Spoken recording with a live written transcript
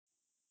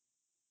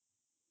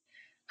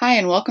Hi,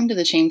 and welcome to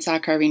the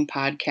Chainsaw Carving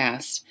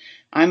Podcast.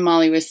 I'm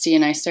Molly Wisty,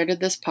 and I started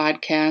this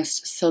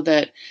podcast so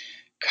that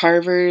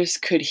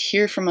carvers could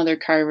hear from other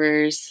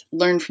carvers,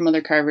 learn from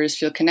other carvers,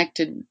 feel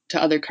connected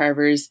to other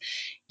carvers,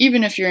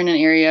 even if you're in an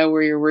area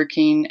where you're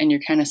working and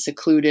you're kind of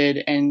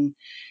secluded and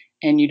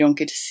you don't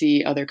get to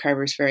see other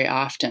carvers very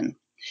often.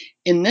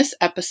 In this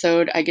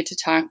episode, I get to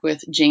talk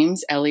with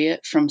James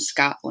Elliott from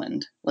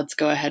Scotland. Let's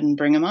go ahead and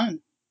bring him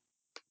on.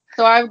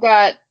 So I've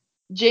got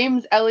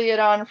James Elliott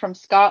on from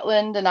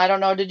Scotland, and I don't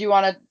know, did you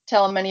want to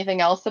tell him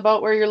anything else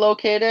about where you're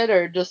located,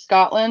 or just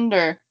Scotland,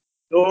 or?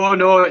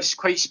 No, it's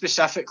quite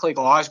specifically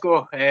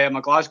Glasgow. I'm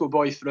a Glasgow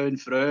boy through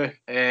and through.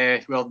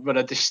 We're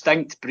a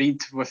distinct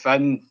breed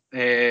within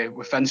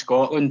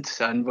Scotland,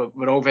 and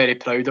we're all very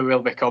proud of where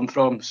we come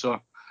from.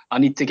 So I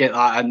need to get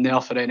that in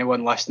there for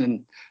anyone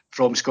listening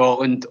from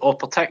Scotland, or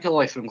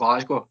particularly from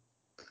Glasgow.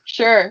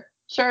 Sure,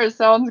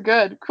 sounds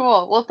good.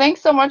 Cool. Well,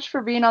 thanks so much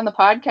for being on the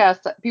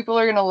podcast. People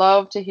are going to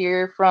love to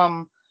hear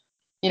from,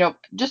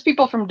 just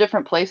people from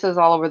different places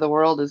all over the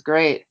world is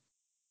great.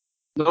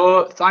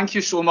 No, thank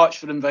you so much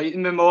for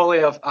inviting me,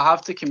 Molly. I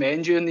have to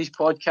commend you in these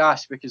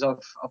podcasts because I've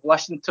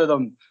listened to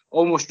them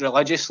almost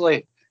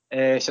religiously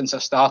since I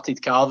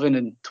started carving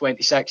in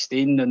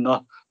 2016, and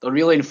they're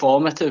really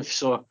informative.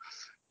 So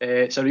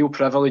it's a real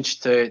privilege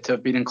to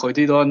have been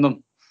included on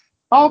them.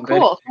 Oh,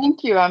 cool.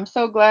 Thank you. I'm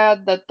so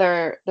glad that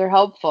they're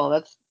helpful.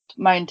 That's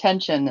my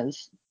intention,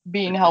 is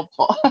being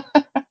helpful.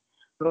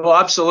 Well,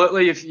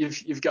 absolutely.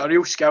 You've got a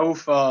real skill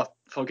for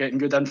getting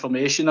good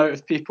information out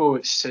of people.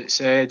 It's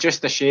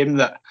just a shame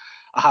that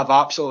I have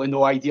absolutely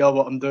no idea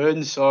what I'm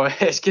doing. So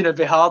it's going to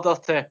be harder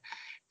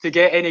to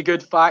get any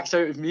good facts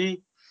out of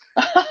me.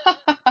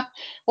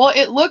 Well,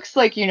 it looks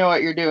like you know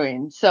what you're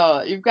doing,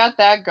 so you've got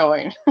that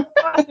going.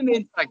 That's the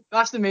main thing.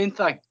 That's the main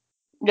thing.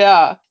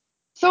 Yeah.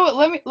 So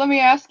let me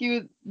ask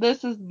you,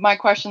 this is my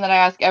question that I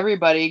ask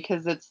everybody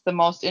because it's the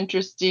most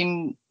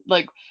interesting,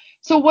 like,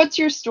 so what's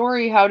your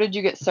story? How did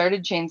you get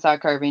started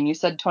chainsaw carving? You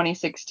said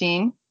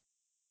 2016?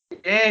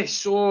 Yeah,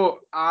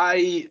 so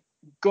I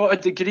got a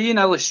degree in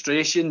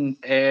illustration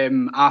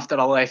after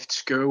I left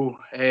school,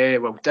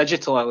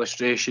 digital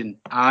illustration,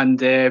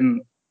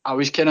 and I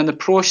was kind of in the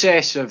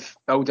process of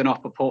building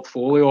up a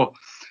portfolio,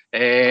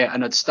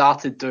 and I'd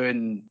started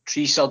doing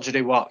tree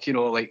surgery work,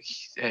 like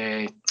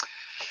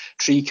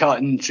tree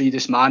cutting, tree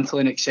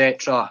dismantling,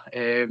 etc.,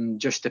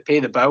 just to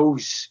pay the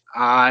bills,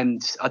 and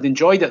I'd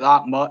enjoyed it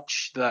that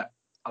much that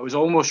I was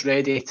almost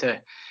ready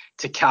to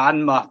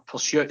can my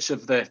pursuits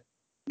of the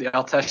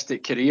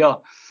artistic career.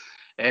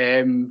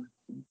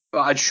 But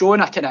I'd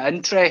shown a kind of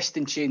interest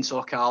in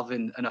chainsaw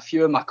carving, and a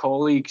few of my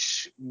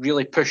colleagues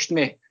really pushed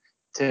me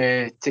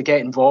to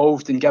get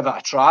involved and give it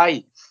a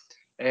try.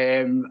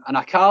 And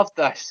I carved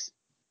this,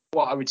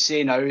 what I would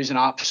say now is an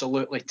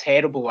absolutely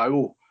terrible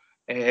owl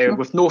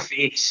with no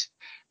face.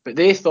 But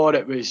they thought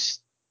it was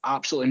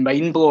absolutely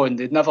mind blowing.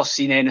 They'd never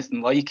seen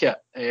anything like it.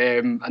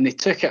 And they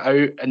took it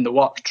out in the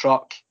work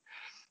truck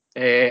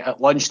at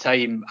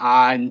lunchtime,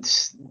 and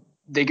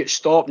they got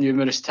stopped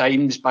numerous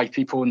times by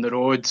people on the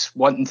road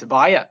wanting to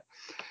buy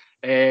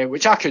it,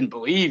 which I couldn't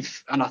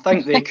believe, and I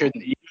think they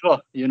couldn't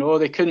either.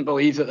 They couldn't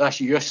believe that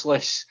this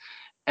useless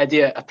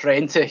idiot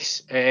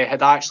apprentice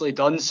had actually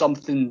done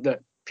something that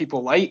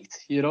people liked.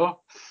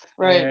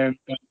 Right.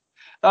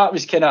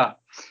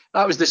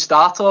 That was the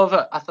start of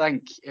it. I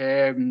think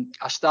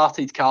I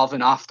started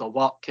carving after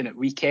work and at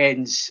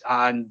weekends,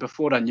 and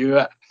before I knew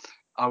it,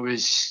 I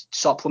was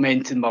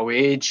supplementing my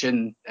wage,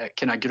 and it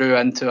kind of grew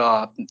into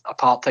a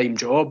part-time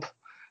job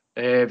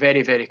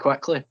very, very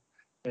quickly.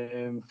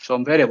 So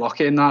I'm very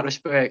lucky in that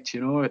respect.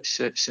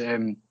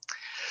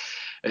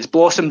 It's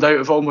blossomed out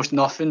of almost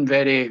nothing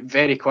very,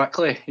 very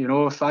quickly.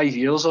 5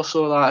 years or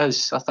so that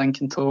is, I think,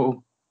 in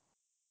total.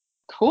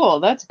 Cool.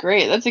 That's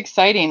great. That's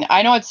exciting.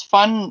 I know it's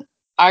fun.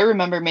 I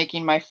remember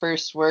making my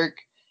first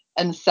work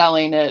and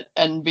selling it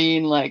and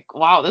being like,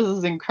 wow, this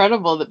is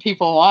incredible that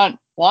people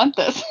want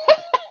this.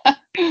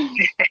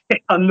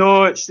 I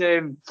know it's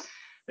that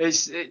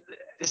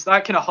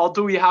kind of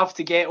hurdle you have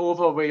to get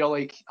over where you're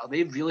like, are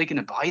they really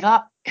going to buy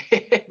that?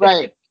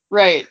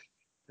 Right.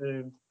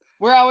 Um,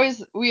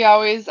 We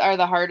always are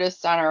the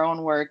hardest on our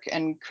own work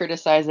and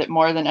criticize it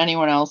more than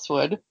anyone else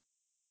would.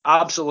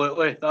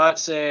 Absolutely. I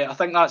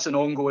think that's an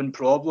ongoing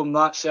problem.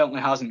 That certainly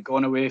hasn't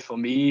gone away for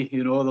me.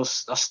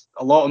 There's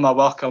a lot of my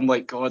work. I'm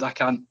like, God, I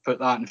can't put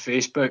that on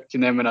Facebook.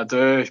 And then when I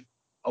do,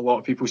 a lot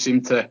of people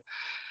seem to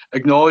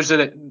acknowledge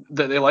that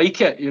they like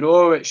it.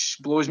 Which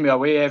blows me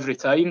away every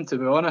time, to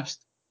be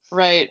honest.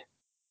 Right.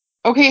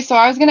 Okay, so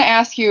I was gonna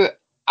ask you,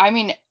 I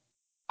mean,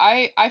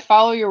 I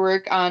follow your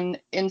work on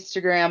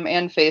Instagram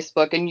and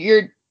Facebook, and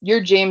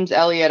you're James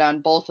Elliott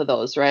on both of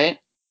those, right?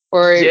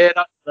 Or Yeah,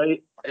 that's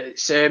right.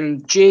 It's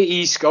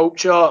JE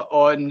Sculpture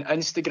on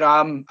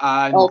Instagram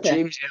and okay.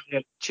 James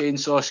Elliott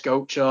Chainsaw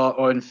Sculpture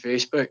on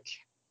Facebook.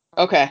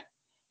 Okay.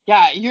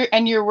 Yeah,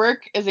 your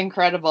work is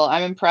incredible.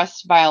 I'm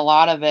impressed by a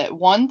lot of it.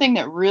 One thing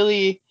that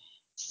really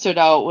stood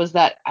out was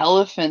that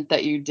elephant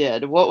that you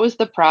did. What was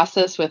the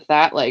process with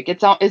that like?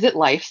 Is it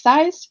life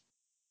sized?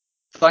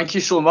 Thank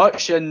you so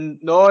much. And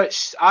no,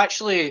 it's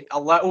actually a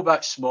little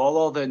bit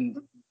smaller than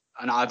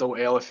an adult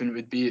elephant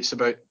would be. It's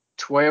about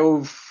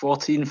 12,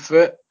 14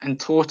 foot in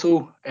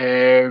total.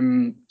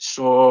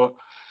 So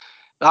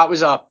that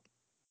was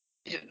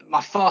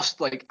my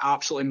first like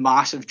absolutely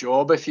massive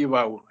job, if you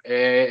will.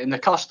 And the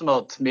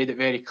customer made it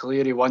very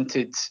clear he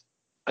wanted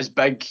as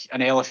big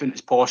an elephant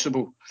as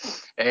possible.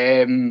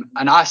 And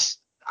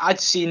I'd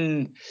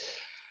seen,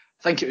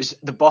 I think it was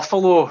the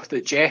buffalo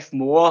that Jeff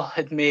Moore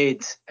had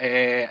made,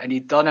 and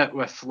he'd done it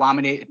with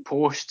laminated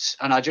posts.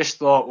 And I just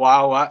thought,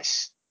 wow,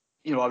 that's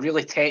a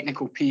really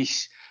technical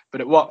piece,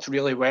 but it worked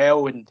really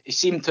well. And he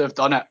seemed to have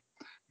done it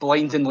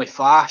blindingly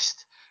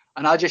fast.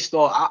 And I just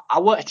thought, I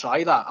want to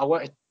try that. I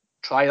want to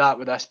try that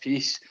with this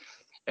piece.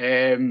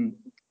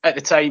 At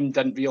the time,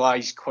 didn't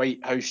realise quite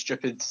how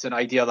stupid an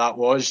idea that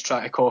was,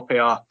 trying to copy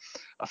a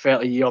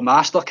 30-year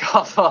master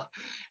carver.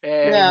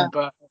 Yeah.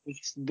 But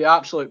it's the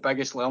absolute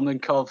biggest learning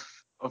curve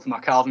of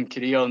my carving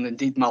career and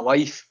indeed my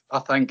life, I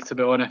think, to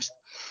be honest.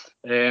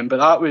 But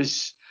that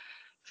was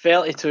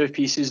 32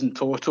 pieces in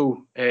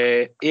total,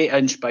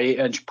 8-inch by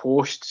 8-inch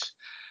posts,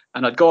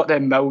 and I'd got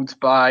them milled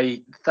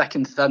by Thick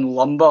and Thin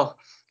Lumber,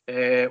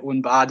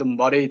 owned by Adam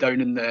Murray down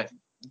in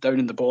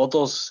the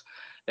Borders.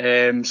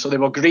 So they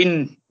were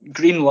green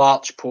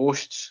larch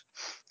posts,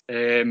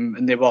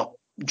 and they were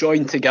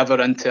joined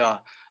together into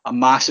a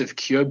massive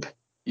cube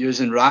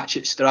using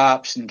ratchet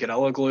straps and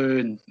Gorilla Glue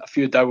and a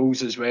few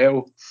dowels as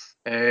well.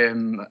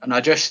 And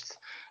I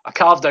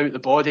carved out the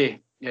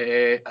body,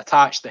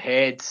 attached the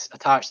head,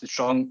 attached the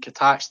trunk,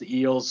 attached the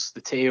ears,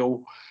 the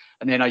tail,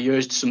 and then I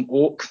used some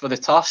oak for the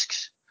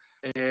tusks.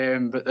 But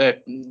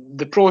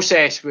the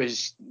process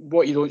was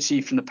what you don't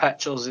see from the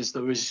pictures is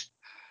there was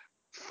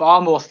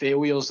far more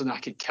failures than I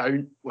could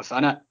count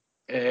within it.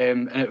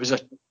 And it was a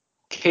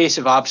case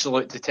of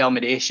absolute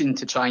determination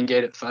to try and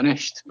get it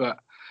finished. But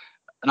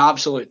an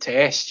absolute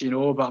test,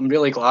 but I'm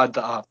really glad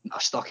that I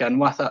stuck in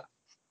with it.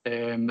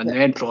 And the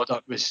end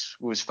product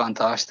was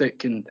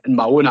fantastic in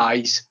my own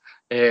eyes,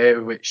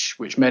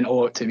 which meant a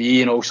lot to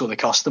me and also the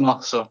customer.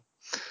 So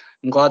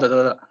I'm glad I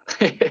did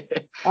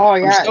it. Oh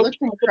yeah, it looks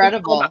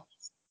incredible.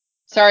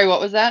 Sorry,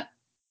 what was that?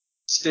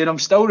 Saying I'm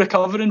still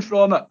recovering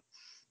from it.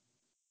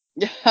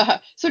 Yeah.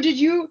 So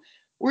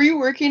were you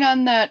working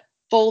on that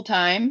full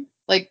time?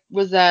 Like,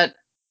 was that,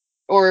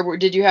 or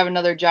did you have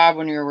another job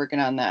when you were working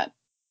on that?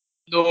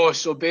 No,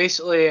 so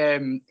basically,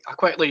 I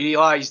quickly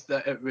realised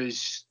that it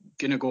was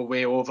going to go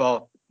way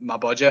over my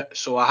budget,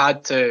 so I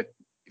had to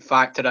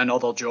factor in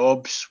other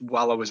jobs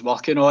while I was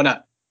working on it.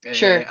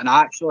 Sure. And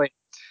I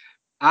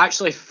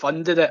actually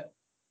funded it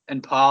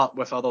in part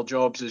with other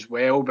jobs as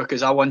well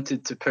because I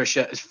wanted to push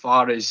it as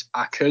far as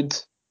I could,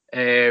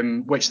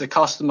 which the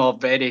customer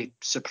very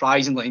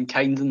surprisingly and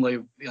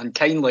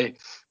kindly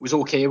was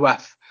okay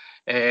with.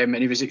 And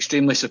he was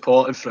extremely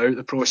supportive throughout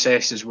the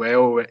process as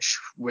well,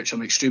 which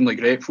I'm extremely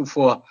grateful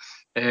for,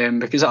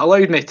 because it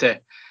allowed me to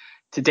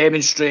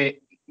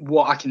demonstrate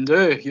what I can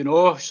do,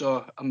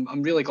 So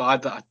I'm really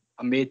glad that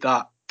I made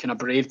that kind of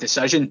brave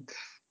decision.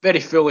 Very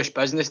foolish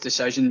business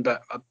decision,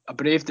 but a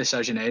brave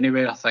decision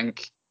anyway, I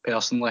think,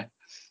 personally.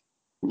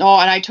 No,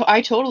 and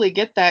I totally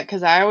get that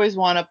because I always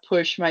want to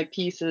push my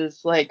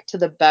pieces like to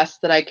the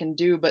best that I can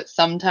do, but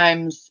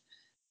sometimes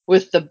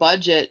with the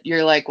budget,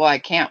 you're like, well, I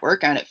can't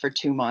work on it for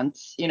 2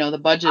 months. The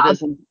budget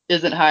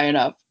isn't high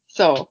enough.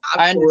 So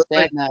I Absolutely.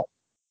 understand that.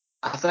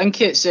 I think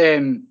it's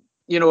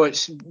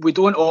we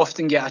don't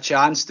often get a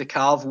chance to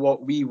carve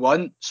what we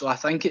want, so I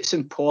think it's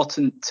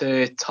important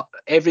to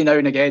every now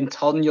and again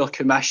turn your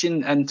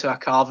commission into a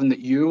carving that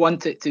you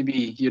want it to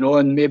be,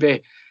 and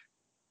maybe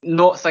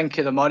not think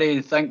of the money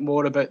and think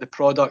more about the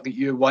product that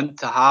you want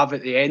to have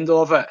at the end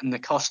of it and the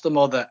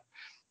customer that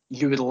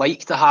you would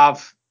like to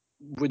have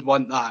would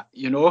want that,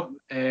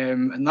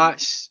 and I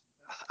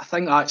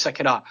think that's a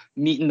kind of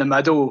meet in the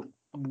middle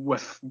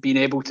with being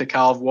able to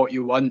carve what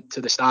you want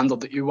to the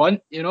standard that you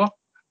want,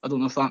 I don't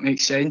know if that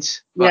makes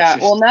sense. Yeah,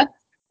 well,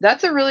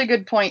 that's a really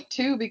good point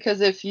too,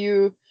 because if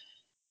you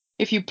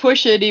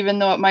push it, even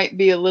though it might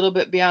be a little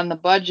bit beyond the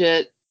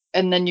budget,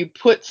 and then you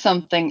put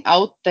something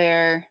out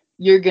there,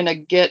 you're gonna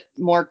get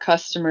more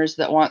customers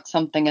that want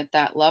something at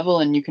that level,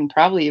 and you can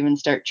probably even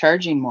start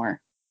charging more.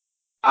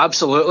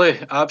 Absolutely.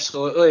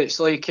 It's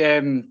like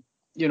in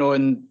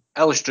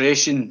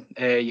illustration,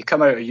 you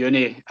come out of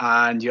uni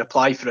and you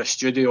apply for a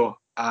studio,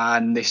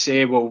 and they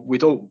say, well, we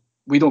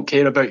don't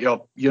care about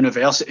your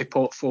university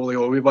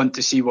portfolio. We want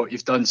to see what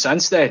you've done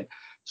since then.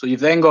 So you've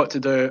then got to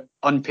do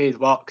unpaid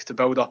work to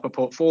build up a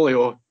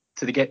portfolio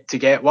to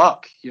get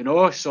work.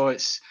 So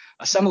it's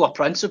a similar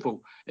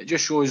principle. It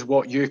just shows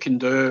what you can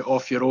do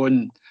off your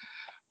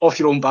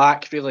own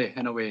back, really,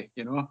 in a way.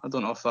 I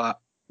don't know if that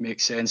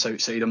makes sense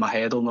outside of my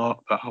head or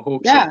not, but I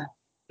hope so. Yeah,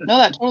 no,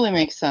 that totally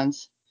makes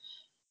sense.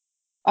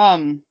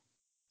 Um,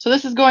 so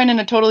this is going in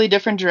a totally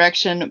different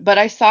direction, but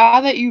I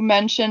saw that you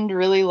mentioned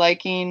really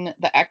liking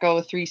the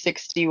Echo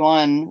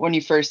 361 when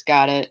you first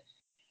got it.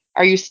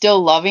 Are you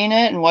still loving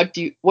it, and what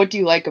do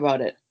you like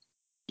about it?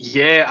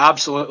 Yeah,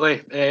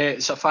 absolutely.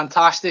 It's a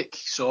fantastic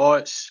saw.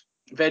 It's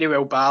very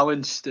well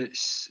balanced.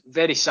 It's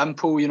very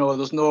simple, you know.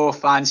 There's no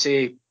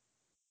fanciness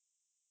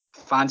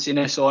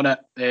on it.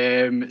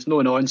 It's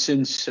no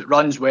nonsense. It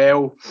runs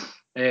well.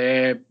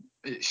 I've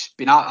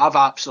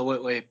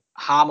absolutely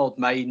hammered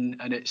mine,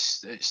 and it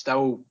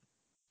still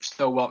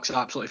works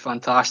absolutely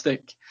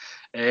fantastic.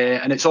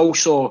 And it's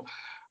also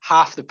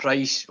half the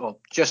price, or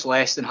just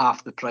less than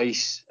half the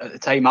price at the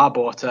time I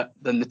bought it,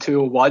 than the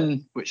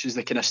 201, which is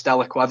the kind of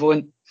still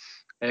equivalent.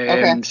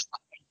 Okay. So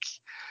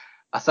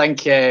I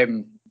think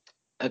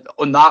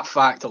on that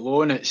fact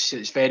alone,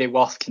 it's very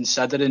worth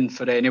considering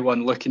for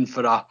anyone looking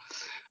for a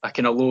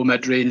kind of low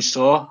mid-range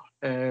saw.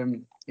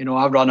 You know,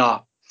 I run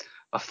a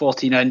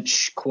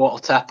 14-inch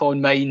quarter tip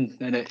on mine,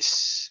 and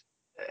it's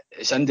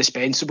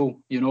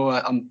indispensable. You know,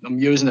 I'm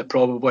using it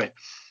probably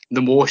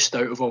the most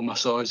out of all my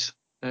saws.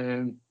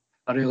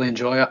 I really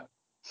enjoy it.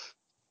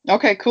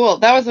 Okay, cool.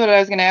 That was what I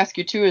was going to ask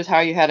you too, is how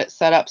you had it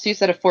set up. So you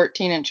said a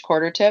 14-inch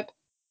quarter tip?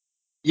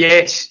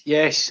 Yes.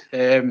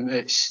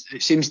 It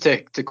seems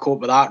to cope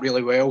with that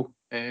really well.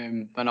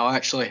 And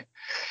I'll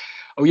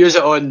use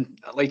it on,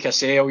 like I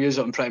say, I'll use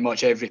it on pretty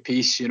much every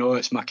piece. You know,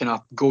 it's my kind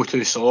of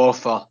go-to saw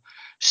for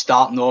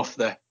starting off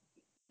the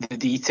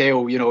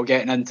detail. You know,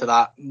 getting into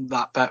that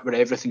bit where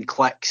everything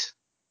clicks.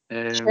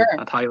 Sure.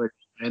 I'd highly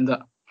recommend it.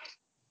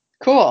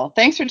 Cool.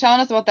 Thanks for telling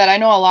us about that. I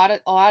know a lot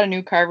of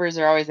new carvers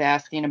are always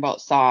asking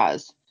about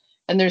saws,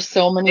 and there's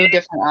so many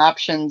different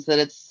options that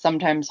it's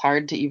sometimes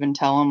hard to even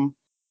tell them,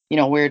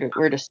 where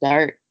to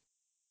start.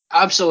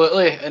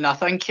 Absolutely, and I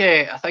think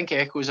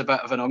Echo's a bit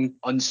of an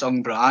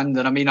unsung brand.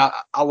 And I mean, I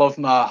love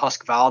my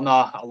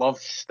Husqvarna. I love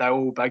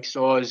Stihl big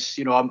saws.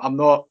 You know, I'm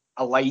not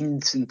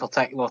aligned in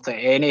particular to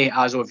any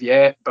as of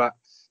yet, but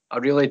I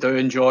really do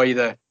enjoy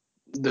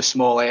the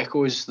small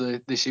Echoes.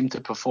 They seem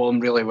to perform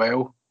really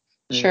well.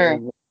 Sure. Uh,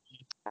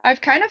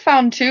 I've kind of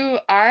found too,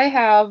 I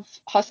have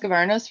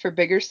Husqvarnas for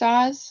bigger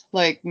saws,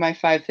 like my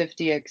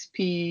 550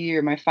 XP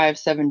or my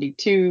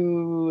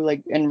 572,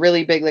 like, and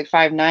really big, like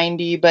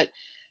 590. But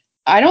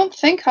I don't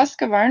think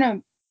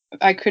Husqvarna,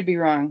 I could be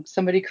wrong.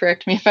 Somebody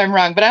correct me if I'm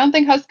wrong, but I don't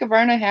think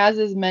Husqvarna has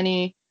as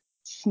many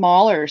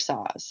smaller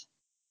saws.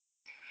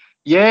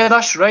 yeah,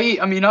 that's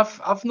right. I mean,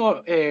 I've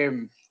not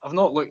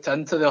looked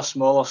into their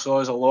smaller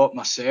saws a lot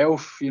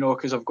myself. You know,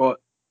 because I've got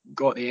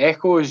the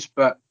Echoes,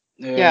 but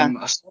Yeah.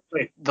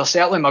 they're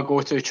certainly my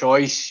go-to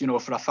choice. You know,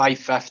 for a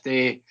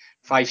 550,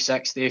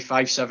 560,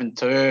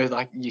 572,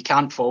 like you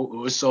can't fault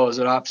those saws.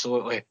 They're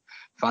absolutely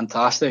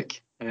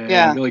fantastic.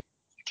 Yeah. Really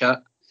good kit.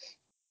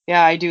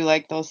 Yeah, I do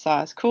like those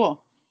saws.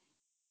 Cool.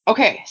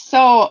 Okay,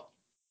 so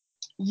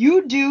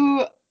you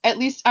do, at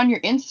least on your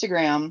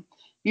Instagram,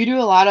 you do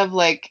a lot of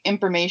like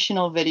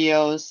informational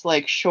videos,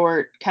 like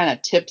short kind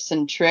of tips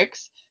and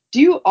tricks. Do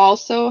you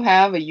also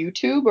have a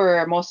YouTube, or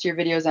are most of your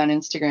videos on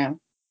Instagram?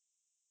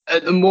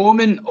 At the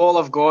moment, all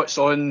I've got's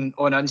on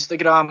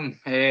Instagram.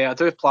 I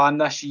do plan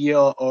this year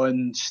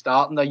on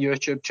starting a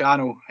YouTube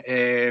channel.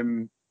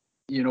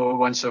 You know,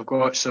 once I've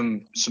got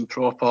some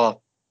proper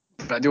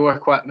video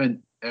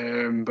equipment.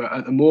 But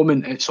at the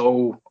moment, it's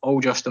all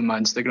just on my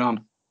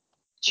Instagram.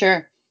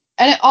 Sure.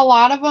 And a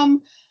lot of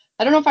them,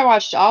 I don't know if I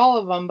watched all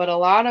of them, but a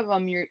lot of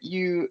them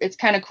it's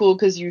kind of cool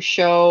because you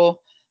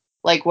show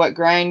like what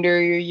grinder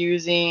you're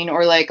using,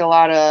 or like a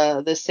lot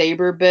of the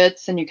saber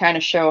bits, and you kind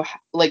of show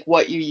like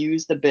what you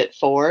use the bit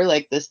for,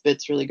 like this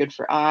bit's really good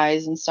for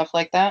eyes and stuff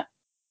like that.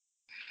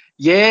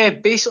 Yeah,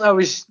 basically, I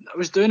was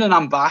doing an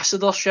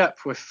ambassadorship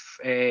with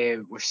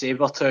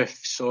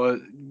Sabertooth, so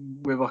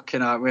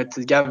we had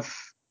to give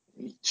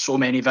so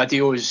many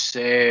videos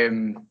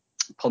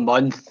per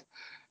month.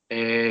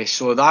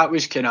 So that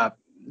was kind of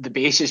the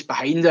basis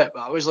behind it.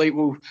 But I was like,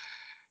 well,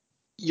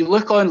 you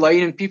look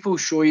online and people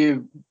show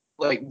you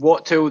like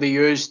what tool they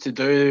use to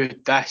do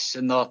this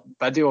in their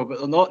video, but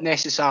they're not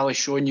necessarily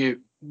showing you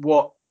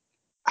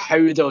how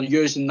they're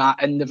using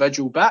that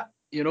individual bit,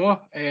 you know,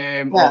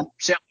 Yeah. or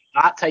certainly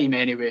at that time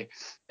anyway.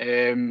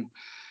 And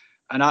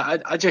I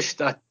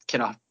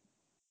kind of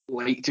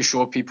like to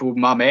show people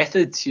my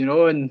methods, you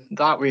know, and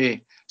that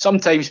way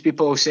sometimes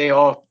people will say,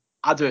 oh,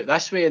 I do it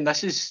this way, and I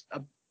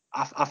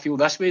feel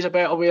this way is a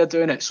better way of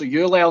doing it. So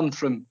you learn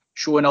from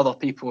showing other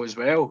people as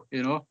well,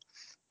 you know.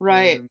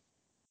 Right. Um,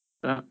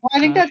 uh, Well, I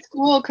think uh, that's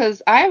cool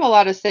because I have a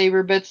lot of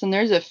saber bits, and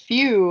there's a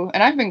few,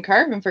 and I've been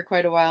carving for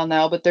quite a while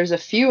now, but there's a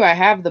few I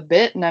have the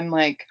bit, and I'm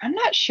like, I'm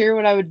not sure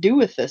what I would do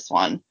with this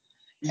one.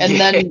 And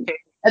yeah,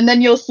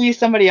 then you'll see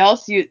somebody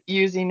else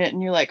using it,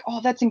 and you're like,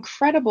 oh, that's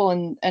incredible,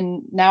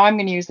 and now I'm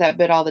going to use that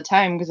bit all the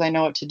time because I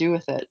know what to do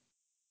with it.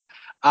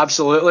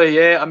 absolutely.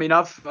 Yeah, I mean,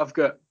 I've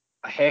got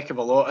a heck of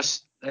a lot of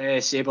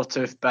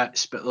Sabertooth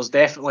bits, but there's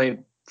definitely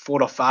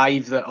 4 or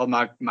 5 that are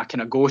my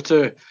kind of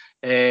go-to,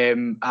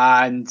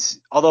 and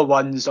other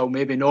ones I'll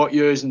maybe not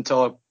use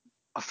until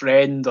a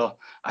friend or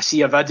I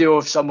see a video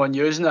of someone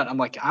using it. I'm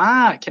like, it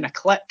kind of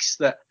clicks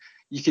that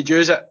you could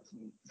use it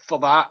for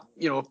that,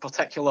 you know,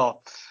 particular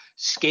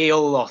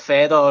scale or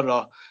feather,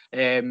 or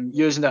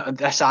using it at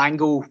this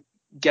angle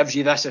gives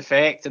you this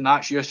effect, and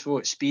that's useful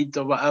at speed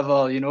or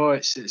whatever. You know,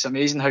 it's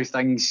amazing how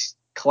things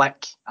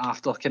click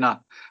after kind of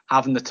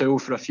having the tool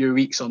for a few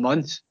weeks or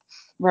months.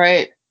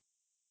 Right.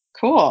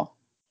 Cool.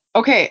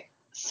 Okay.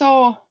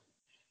 So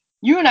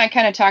you and I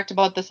kind of talked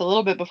about this a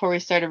little bit before we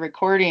started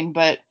recording,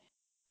 but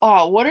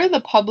what are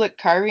the public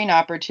carving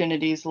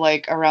opportunities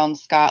like around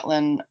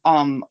Scotland?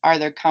 Are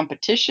there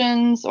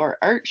competitions or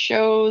art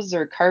shows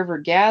or carver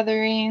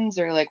gatherings,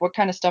 or like what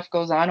kind of stuff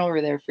goes on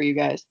over there for you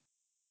guys?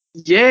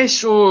 Yeah,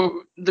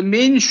 so the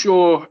main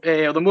show,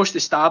 or the most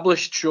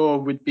established show,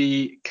 would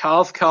be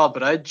Carvecar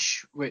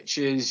Bridge, which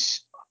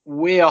is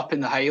way up in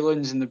the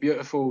Highlands in the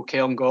beautiful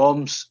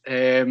Cairngorms.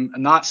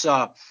 And that's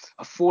a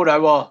 4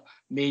 hour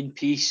main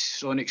piece,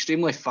 so an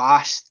extremely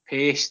fast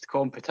paced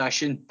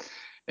competition.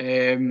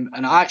 And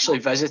I actually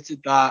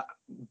visited that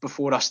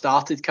before I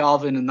started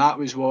carving, and that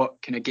was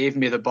what kind of gave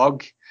me the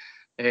bug.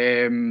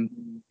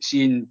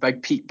 Seeing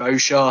Big Pete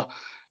Bowsher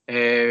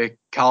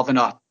carving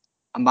a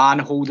man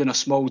holding a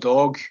small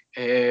dog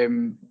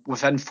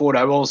within 4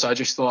 hours, I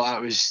just thought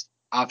that was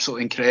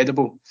absolutely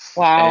incredible.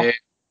 Wow.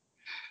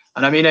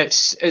 And I mean,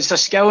 it's a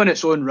skill in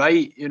its own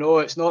right. You know,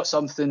 it's not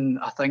something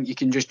I think you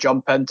can just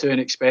jump into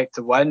and expect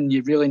to win.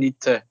 You really need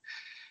to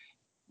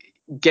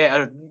get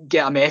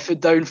a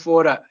method down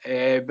for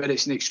it. But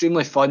it's an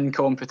extremely fun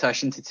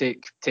competition to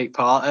take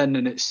part in,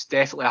 and it's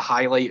definitely a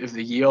highlight of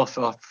the year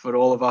for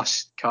all of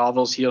us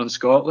carvers here in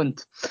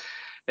Scotland.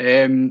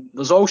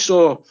 There's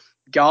also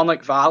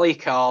Garnock Valley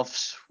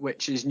Carves,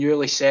 which is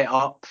newly set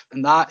up,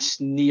 and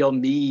that's near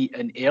me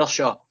in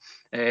Ayrshire,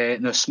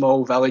 in a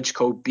small village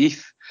called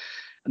Beef,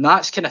 and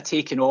that's kind of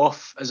taken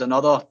off as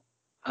another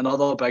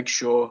big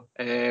show,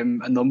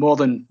 and they're more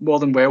than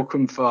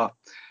welcome for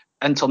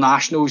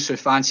internationals who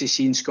fancy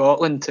seeing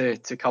Scotland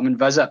to come and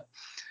visit.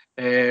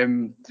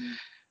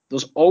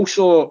 There's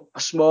also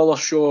a smaller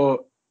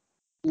show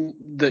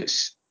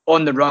that's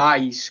on the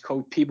rise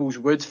called Peebles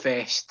Wood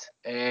Fest,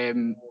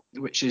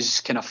 which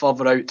is kind of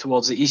further out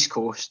towards the east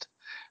coast,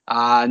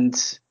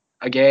 and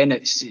again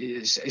it's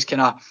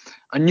kind of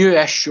a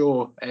newish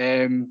show,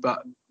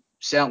 but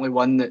certainly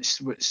one that's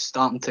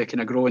starting to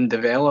kind of grow and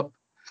develop.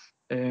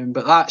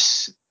 But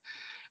that's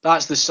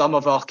the sum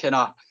of our kind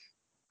of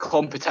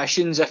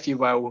competitions, if you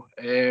will.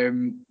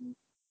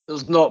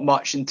 There's not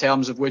much in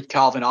terms of wood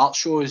carving art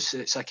shows.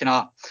 It's a kind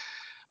of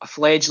a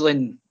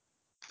fledgling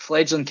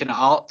kind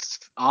of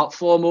art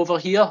form over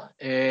here.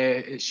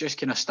 It's just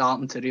kind of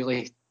starting to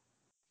really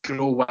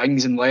grow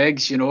wings and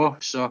legs, you know.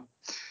 So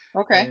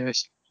Okay.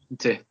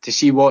 to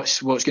see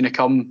what's going to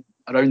come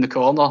around the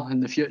corner in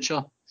the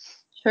future.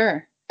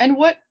 Sure. And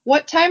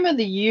what time of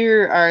the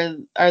year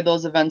are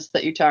those events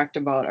that you talked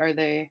about? Are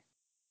they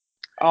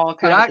all They're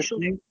kind of at the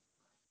actually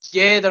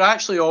same? they're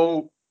actually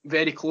all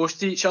very close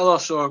to each other.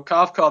 So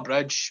Carvecar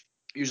Bridge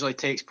usually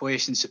takes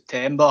place in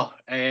September,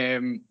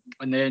 and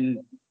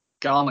then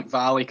Garnock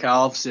Valley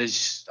Calves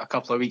is a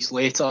couple of weeks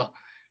later.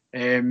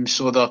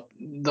 So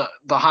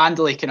they're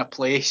handily kind of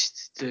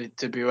placed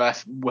to be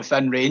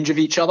within range of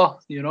each other,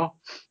 you know.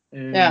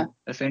 Yeah.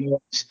 If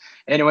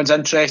anyone's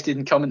interested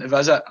in coming to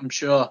visit, I'm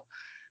sure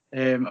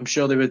they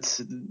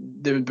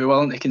would be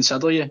willing to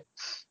consider you.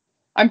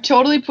 I'm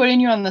totally putting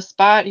you on the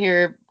spot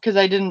here because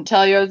I didn't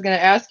tell you I was going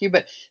to ask you,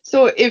 but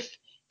so if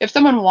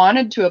someone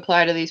wanted to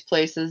apply to these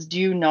places, do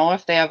you know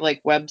if they have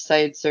like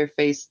websites or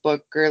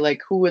Facebook, or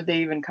like who would they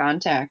even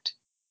contact?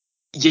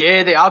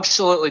 Yeah, they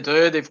absolutely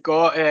do. They've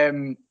got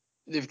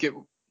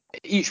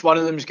each one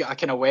of them's got a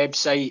kind of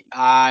website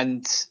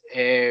and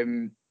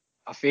a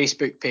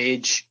Facebook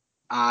page,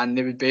 and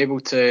they would be able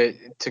to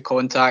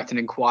contact and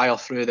inquire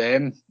through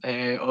them,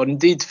 or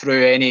indeed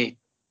through any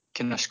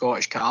kind of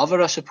Scottish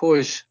carver, I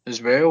suppose,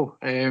 as well,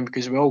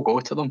 because we all go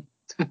to them.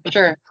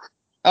 Sure.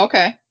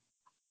 Okay.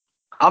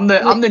 I'm the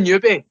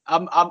newbie.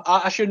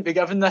 I shouldn't be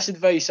giving this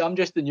advice. I'm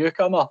just the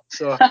newcomer.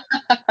 So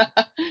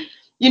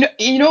You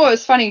know what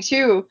was funny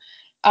too?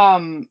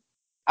 Um,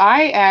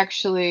 I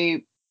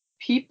actually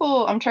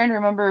I'm trying to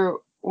remember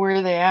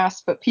where they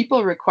asked, but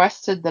people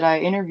requested that I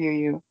interview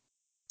you.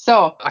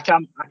 So I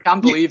can't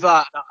you believe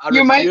that. I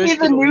you might be refuse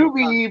the to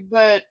believe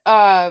that.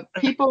 newbie,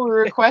 but people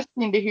were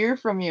requesting to hear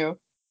from you.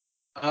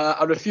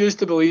 I refuse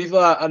to believe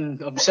that,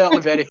 and I'm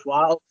certainly very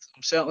flattered.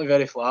 I'm certainly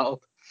very flattered.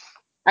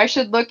 I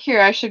should look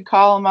here. I should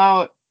call them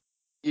out.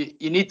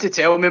 You need to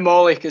tell me,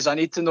 Molly, because I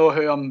need to know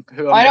who I'm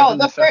I know giving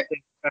the the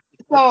 50 first.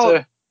 quid So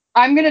to.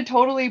 I'm gonna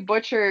totally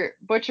butcher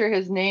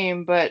his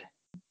name, but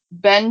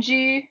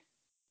Benji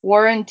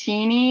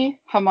Warrantini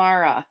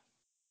Hamara.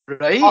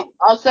 Right?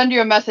 I'll send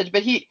you a message,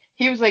 but he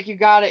was like, you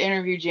got to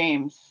interview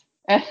James.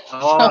 And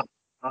Oh,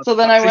 I so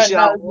then I went appreciate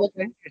and I that. was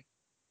looking.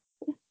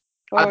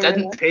 I Oh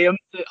didn't yeah. pay him.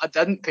 I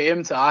didn't pay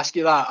him to ask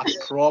you that. I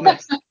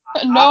promise.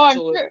 I No,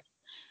 absolutely.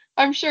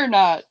 I'm sure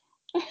not.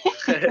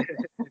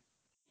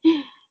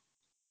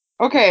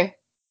 Okay.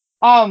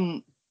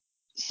 Um.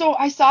 So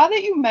I saw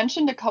that you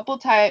mentioned a couple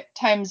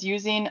times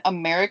using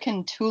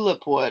American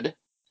tulip wood,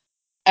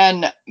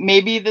 and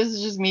maybe this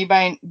is just me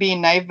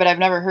being naive, but I've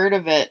never heard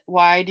of it.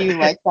 Why do you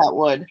like that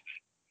wood?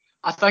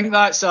 I think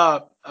that's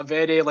a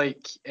very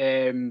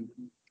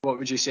what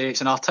would you say?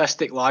 It's an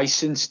artistic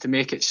license to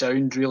make it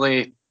sound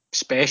really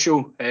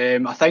special.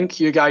 I think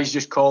you guys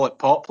just call it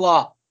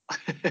poplar.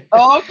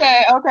 Oh,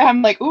 okay, okay.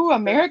 I'm like, ooh,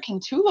 American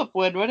tulip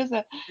wood. What is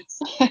that?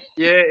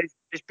 Yeah,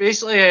 it's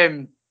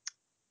basically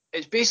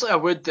it's basically a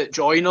wood that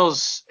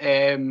joiners,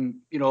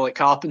 like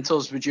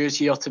carpenters would use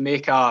here to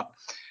make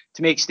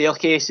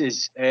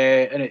staircases,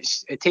 and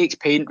it takes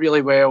paint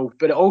really well,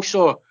 but it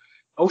also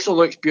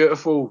looks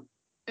beautiful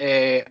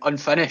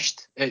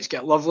unfinished. It's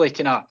got lovely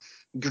kind of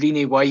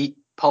greeny white,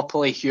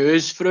 purpley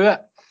hues through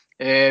it.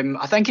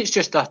 I think it's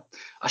just a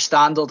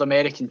standard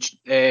American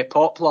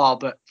poplar,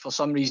 but for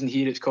some reason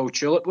here it's called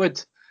tulip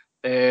wood.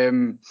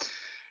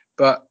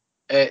 But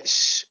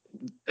it's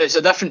it's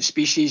a different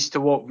species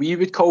to what we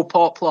would call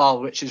poplar,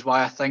 which is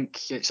why I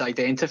think it's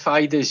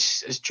identified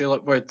as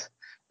tulip wood.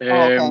 Oh,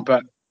 okay.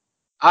 But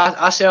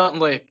I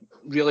certainly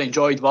really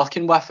enjoyed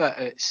working with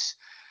it.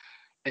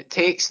 It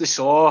takes the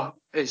saw.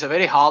 It's a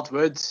very hard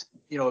wood.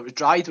 It was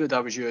dried wood I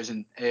was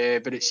using,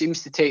 but it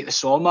seems to take the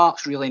saw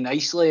marks really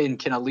nicely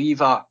and kind of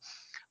leave a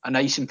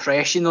nice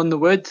impression on the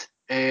wood.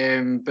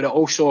 But it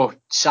also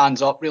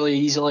sands up really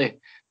easily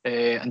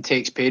and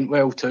takes paint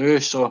well too.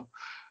 So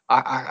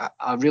I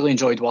really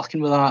enjoyed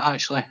working with that,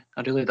 actually.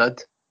 I really did.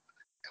 It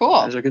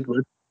Cool. was a good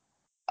wood.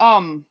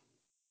 Um,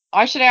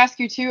 I should ask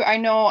you too. I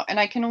know, and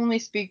I can only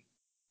speak,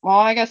 well,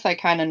 I guess I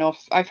kind of know.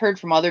 I've heard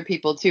from other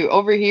people too.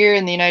 Over here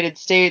in the United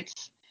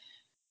States,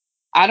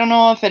 I don't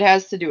know if it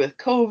has to do with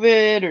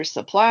COVID or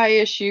supply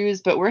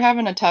issues, but we're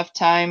having a tough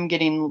time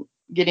getting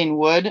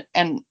wood,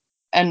 and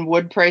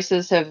wood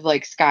prices have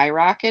like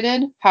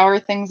skyrocketed. How are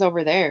things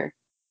over there?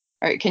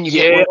 All right, can you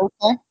get Yeah, wood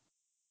okay?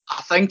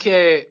 I think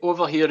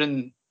over here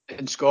in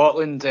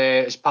Scotland,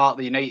 as part of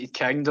the United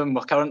Kingdom,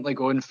 we're currently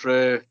going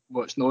through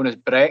what's known as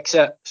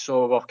Brexit.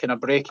 So we're kind of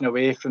breaking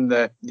away from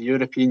the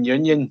European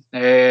Union.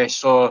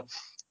 So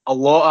a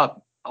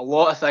lot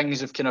of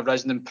things have kind of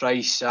risen in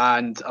price,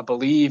 and I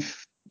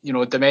believe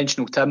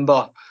dimensional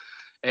timber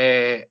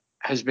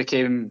has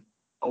become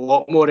a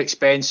lot more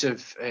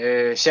expensive.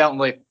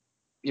 Certainly,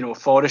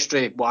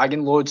 forestry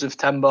wagon loads of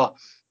timber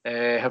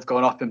have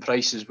gone up in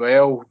price as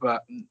well,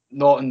 but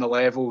not in the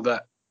level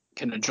that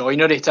kind of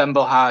joinery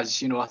timber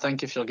has. I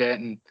think if you're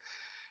getting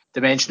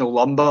dimensional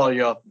lumber,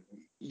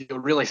 you're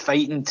really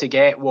fighting to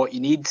get what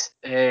you need.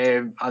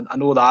 I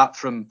know that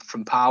from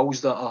pals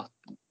that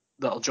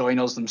are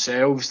joiners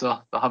themselves. They're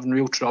having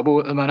real trouble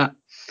at the minute.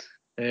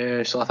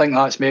 So I think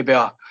that's maybe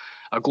a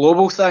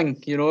global thing,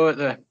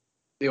 at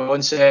the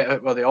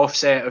onset or the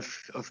offset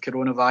of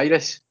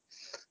coronavirus.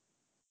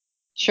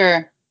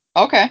 Sure.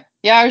 Okay.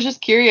 Yeah, I was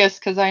just curious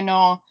because I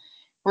know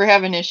we're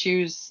having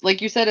issues.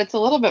 Like you said, it's a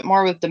little bit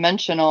more with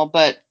dimensional,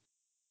 but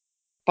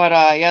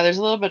yeah, there's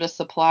a little bit of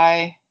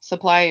supply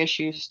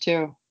issues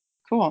too.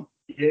 Cool.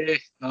 Yeah,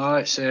 no,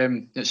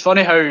 it's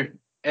funny how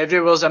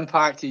everywhere's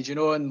impacted,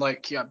 and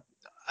like yeah,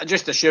 I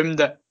just assumed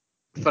that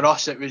for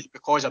us it was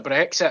because of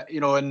Brexit,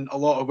 and a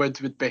lot of wood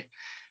would be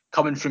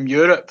coming from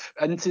Europe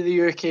into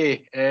the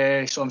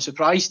UK. So I'm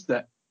surprised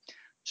that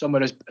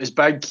somewhere as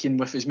big and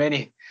with as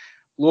many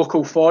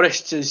local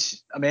forests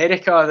as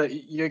America that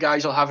you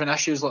guys are having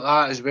issues like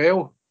that as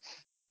well.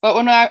 But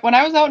when I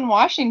was out in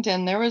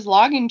Washington, there was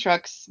logging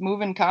trucks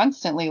moving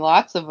constantly,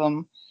 lots of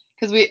them.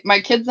 Because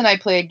my kids and I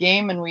play a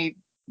game, and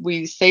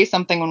we say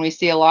something when we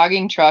see a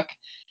logging truck,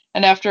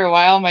 and after a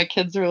while, my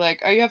kids were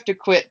like, "Oh, you have to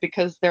quit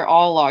because they're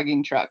all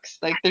logging trucks.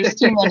 Like, there's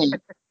too many."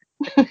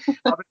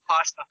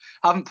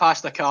 haven't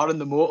passed a car on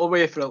the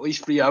motorway for at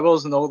least 3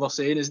 hours, and all they're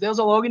saying is, "There's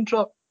a logging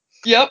truck."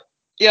 Yep,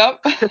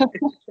 yep.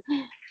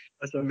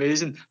 That's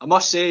amazing. I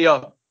must say,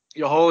 your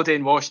holiday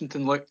in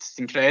Washington looked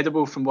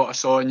incredible from what I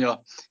saw in your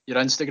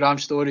Instagram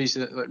stories.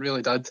 It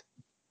really did.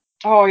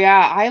 Oh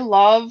yeah, I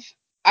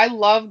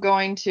love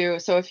going to.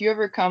 So if you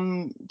ever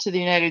come to the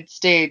United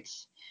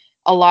States,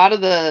 a lot of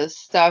the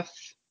stuff,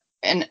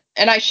 and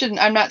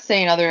I'm not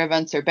saying other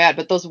events are bad,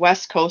 but those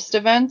West Coast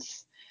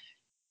events,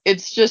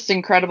 it's just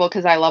incredible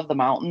because I love the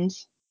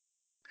mountains.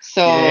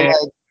 So Yeah,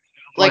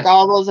 like lovely.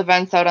 all those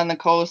events out on the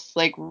coast,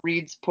 like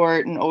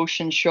Reedsport and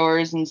Ocean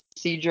Shores and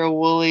Cedro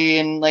Woolley,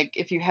 and like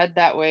if you head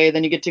that way,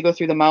 then you get to go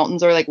through the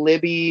mountains, or like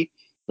Libby,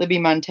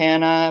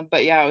 Montana.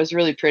 But yeah, it was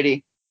really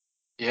pretty.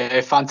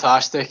 Yeah,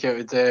 fantastic. It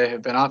would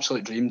have been an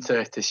absolute dream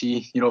to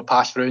see,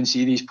 pass through and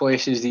see these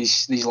places,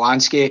 these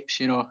landscapes.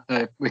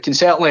 We can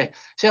certainly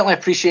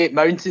appreciate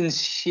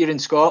mountains here in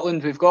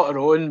Scotland. We've got our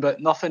own, but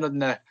nothing on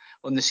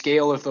the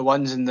scale of the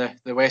ones in the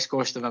west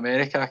coast of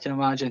America, I can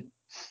imagine.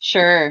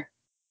 Sure.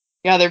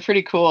 Yeah, they're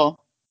pretty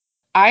cool.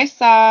 I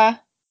saw,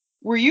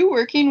 were you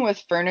working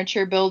with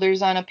furniture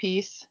builders on a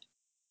piece?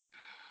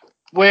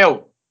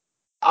 Well,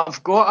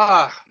 I've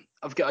got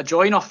a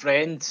joiner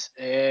friend,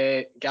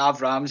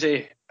 Gav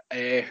Ramsey,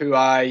 who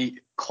I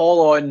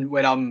call on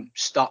when I'm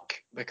stuck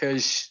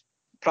because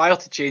prior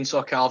to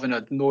chainsaw carving, I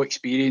had no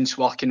experience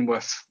working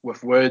with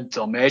wood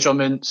or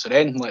measurements or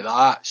anything like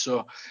that.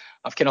 So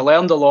I've kind of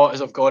learned a lot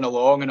as I've gone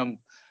along, and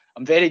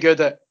I'm very good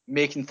at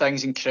making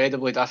things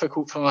incredibly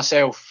difficult for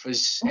myself,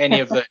 as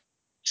any of the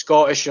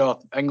Scottish or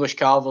English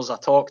carvers I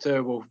talk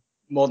to will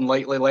more than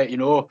likely let you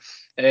know.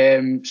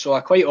 So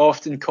I quite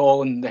often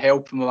call on the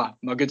help of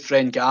my good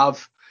friend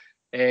Gav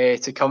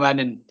to come in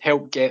and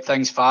help get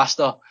things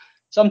faster.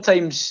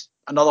 sometimes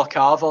another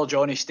carver,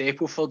 Johnny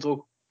Stapleford,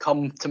 will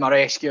come to my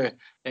rescue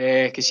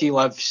because he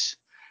lives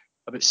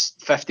about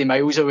 50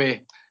 miles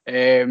away,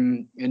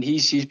 and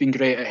he's been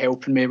great at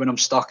helping me when I'm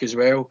stuck as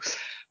well.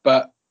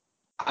 But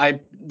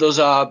there's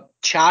a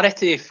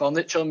charity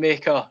furniture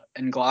maker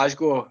in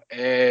Glasgow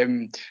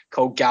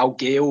called Gal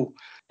Gale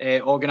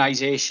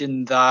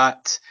organisation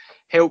that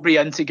help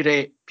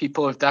reintegrate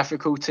people with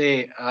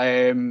difficulty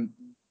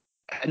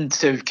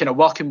into kind of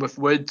working with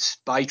wood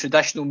by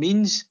traditional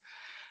means,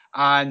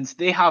 and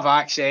they have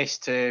access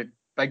to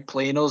big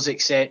planers,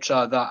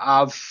 etc., that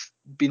I've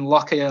been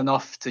lucky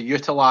enough to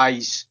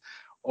utilise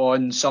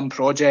on some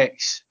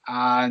projects,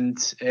 and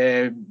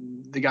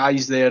the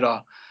guys there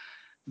are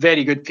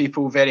very good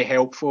people, very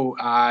helpful,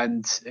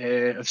 and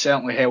have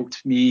certainly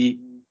helped me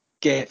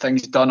get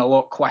things done a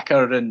lot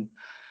quicker and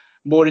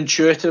more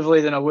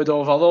intuitively than I would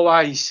have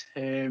otherwise.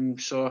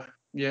 So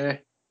yeah,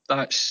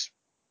 that's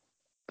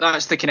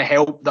the kind of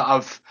help that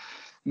I've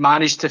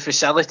managed to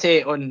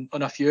facilitate on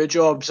a few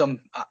jobs.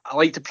 I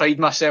like to pride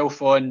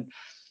myself on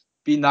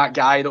being that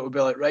guy that will be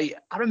like, right,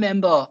 I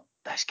remember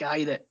this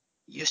guy that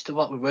used to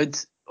work with wood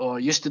or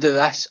used to do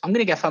this. I'm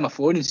going to give him a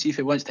phone and see if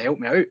he wants to help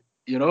me out.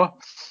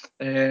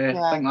 I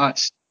think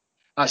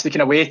that's the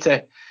kind of way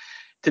to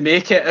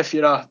make it. If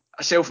you're a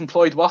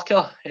self-employed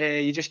worker,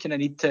 you just kind of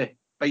need to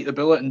bite the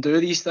bullet and do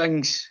these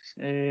things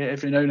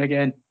every now and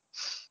again.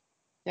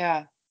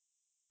 Yeah.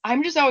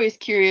 I'm just always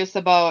curious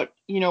about,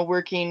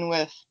 working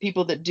with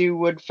people that do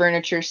wood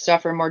furniture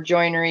stuff or more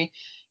joinery,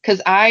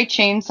 because I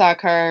chainsaw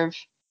carve,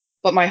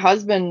 but my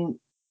husband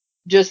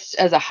just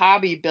as a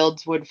hobby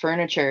builds wood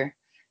furniture.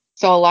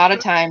 So a lot of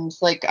times,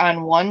 like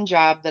on one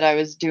job that I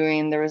was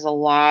doing, there was a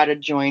lot of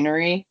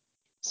joinery.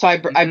 So I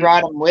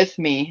brought him with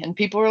me, and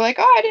people were like,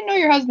 "Oh, I didn't know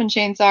your husband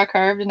chainsaw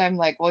carved." And I'm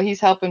like, "Well, he's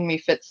helping me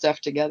fit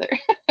stuff together."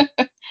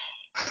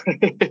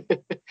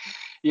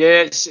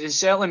 Yeah, it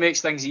certainly makes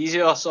things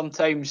easier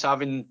sometimes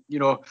having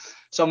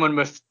someone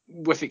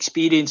with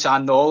experience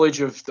and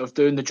knowledge of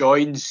doing the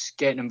joins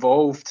getting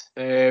involved.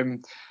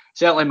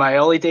 Certainly my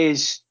early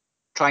days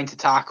trying to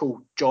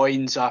tackle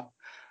joins, I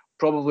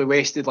probably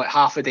wasted like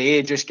half a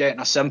day just getting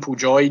a simple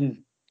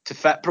join to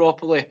fit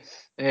properly,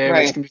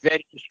 which can be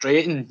very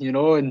frustrating,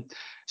 and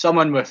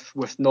someone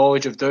with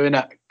knowledge of doing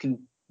it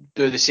can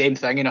do the same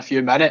thing in a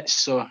few minutes.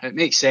 So it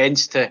makes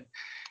sense to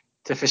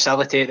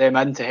facilitate them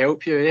in to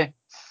help you.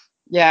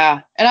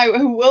 Yeah. And I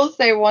will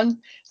say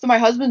so my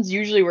husband's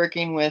usually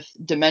working with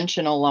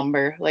dimensional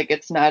lumber, like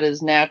it's not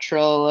as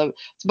natural.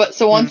 But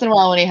so once in a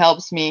while when he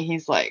helps me,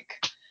 he's like,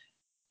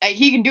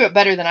 he can do it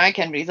better than I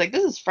can, but he's like,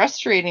 this is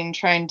frustrating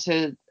trying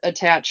to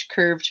attach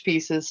curved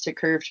pieces to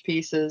curved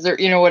pieces or,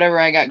 whatever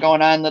I got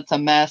going on that's a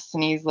mess.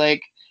 And he's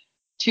like,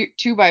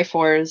 two by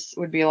fours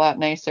would be a lot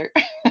nicer.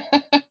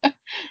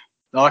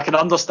 No, I can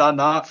understand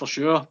that for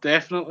sure.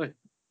 Definitely.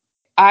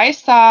 I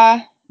saw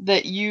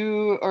that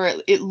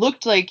it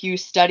looked like you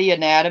study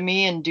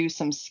anatomy and do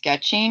some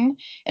sketching.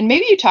 And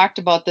maybe you talked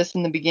about this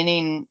in the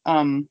beginning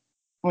when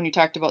you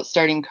talked about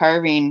starting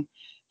carving.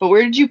 But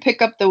where did you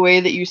pick up the way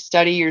that you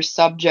study your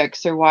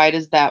subjects, or why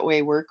does that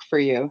way work for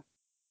you?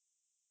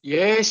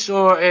 Yeah,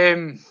 so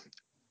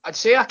I'd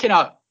say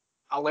I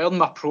learned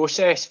my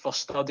process for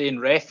studying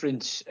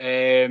reference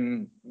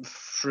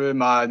through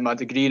my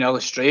degree in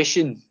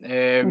illustration,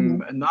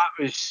 Hmm. and that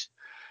was,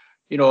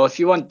 if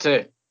you want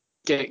to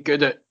get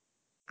good at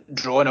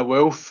drawing a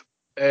wolf,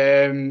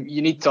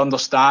 you need to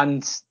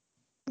understand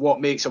what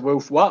makes a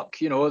wolf work.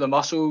 The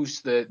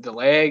muscles, the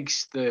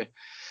legs, the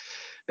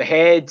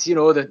head,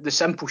 the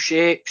simple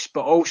shapes,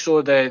 but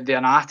also the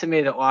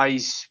anatomy that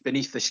lies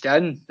beneath the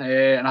skin.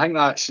 And I think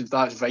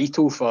that's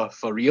vital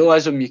for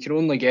realism. You can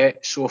only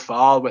get so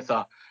far with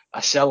a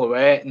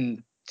silhouette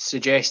and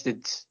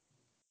suggested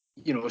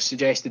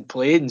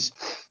planes.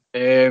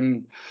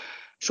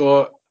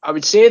 So I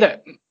would say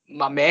that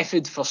my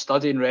method for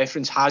studying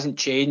reference hasn't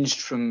changed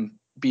from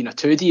being a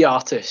 2D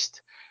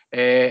artist.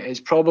 It's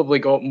probably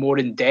got more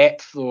in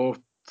depth though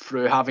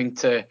through having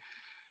to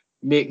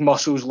make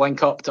muscles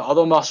link up to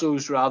other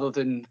muscles rather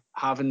than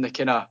having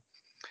the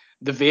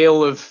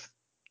veil of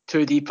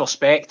 2D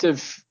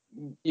perspective,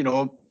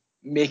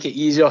 make it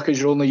easier because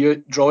you're only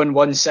drawing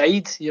one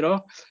side.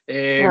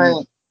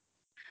 Right.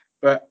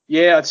 But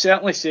yeah, I'd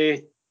certainly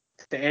say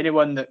to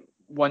anyone that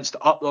wants to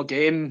up their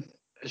game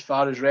as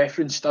far as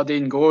reference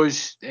studying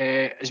goes,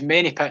 as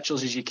many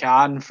pictures as you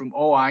can from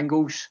all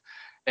angles,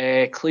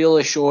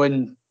 clearly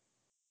showing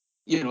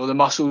the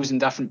muscles in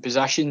different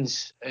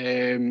positions,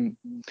 and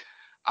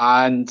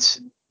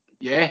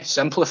yeah,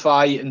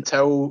 simplify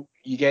until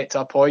you get to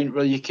a point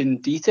where you can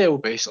detail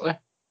basically.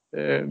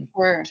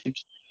 Sure.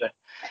 Seems to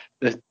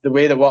be the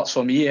way that works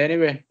for me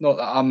anyway. Not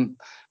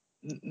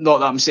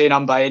that I'm saying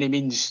I'm by any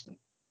means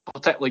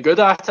particularly good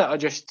at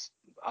it.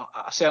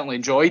 I certainly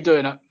enjoy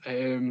doing it.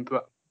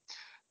 But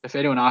if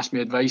anyone asked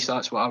me advice,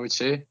 that's what I would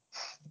say.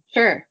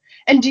 Sure.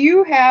 And do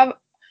you have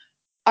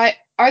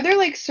are there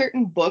like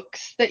certain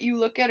books that you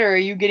look at, or are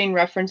you getting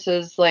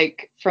references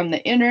like from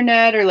the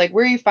internet, or like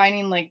where are you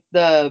finding like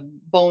the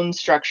bone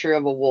structure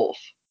of a wolf?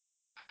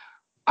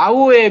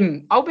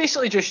 I'll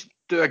basically just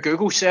do a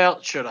Google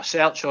search or a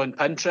search on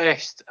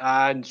Pinterest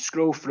and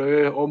scroll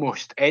through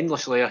almost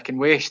endlessly. I can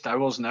waste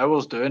hours and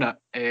hours doing it,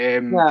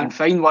 and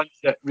find ones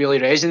that really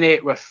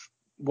resonate with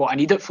what I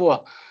need it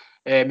for.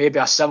 Maybe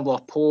a similar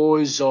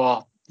pose,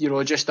 or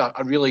just a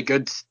really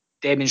good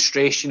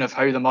demonstration of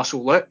how the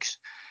muscle looks.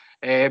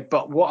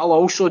 But what I'll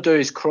also do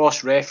is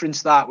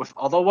cross-reference that with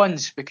other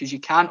ones, because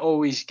you can't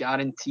always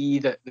guarantee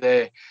that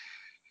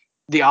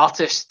the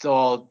artist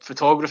or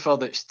photographer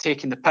that's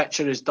taking the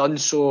picture has done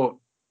so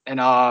in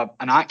an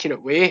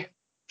accurate way.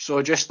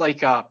 So just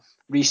like a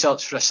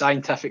research for a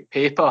scientific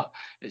paper,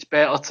 it's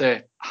better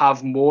to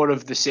have more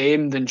of the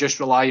same than just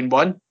rely on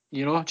one. Do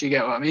you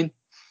get what I mean?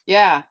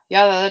 Yeah,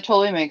 that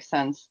totally makes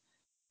sense.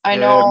 I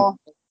know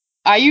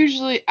I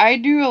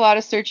do a lot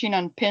of searching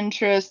on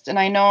Pinterest, and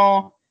I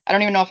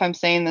don't even know if I'm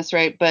saying this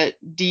right, but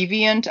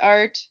Deviant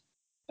Art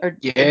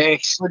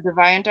Yes. or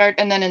Deviant Art,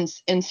 and then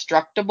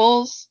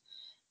Instructables.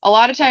 A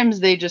lot of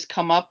times they just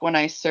come up when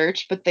I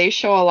search, but they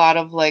show a lot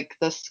of like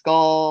the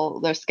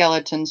skull, their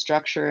skeleton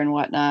structure and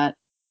whatnot.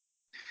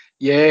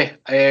 Yeah,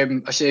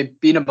 I say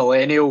being a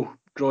millennial,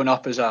 growing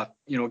up as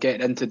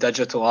getting into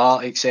digital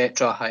art,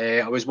 etc.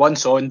 I was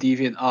once on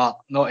DeviantArt,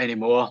 not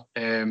anymore.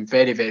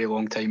 Very, very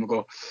long time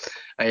ago.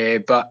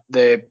 But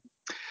a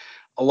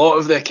lot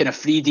of the kind of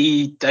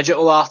 3D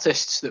digital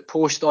artists that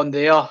post on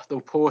there, they'll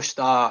post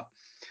a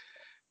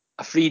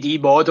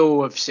 3D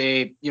model of,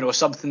 say,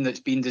 something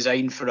that's been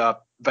designed for a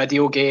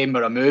video game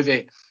or a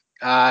movie,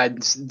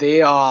 and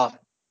they are,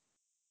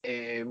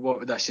 what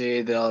would I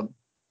say, they're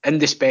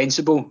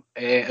indispensable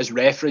as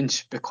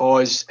reference,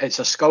 because it's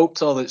a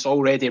sculptor that's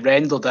already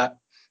rendered it,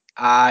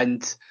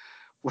 and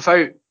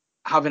without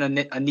having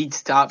a need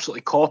to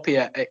absolutely copy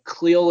it, it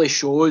clearly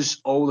shows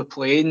all the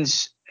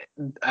planes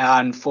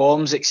and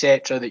forms,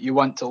 etc., that you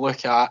want to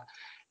look at,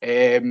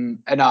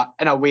 in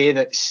a way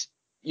that's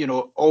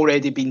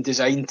already been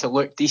designed to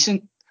look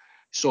decent.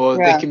 So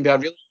they can be a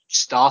real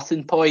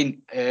starting point.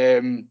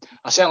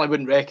 I certainly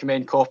wouldn't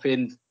recommend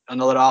copying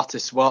another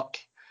artist's work,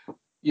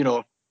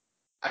 out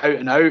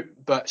and out,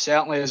 but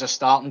certainly as a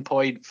starting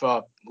point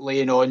for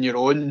laying on your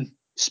own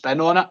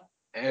spin on it.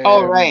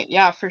 Oh, right.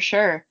 Yeah, for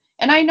sure.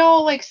 And I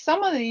know like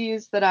some of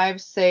these that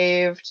I've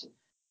saved,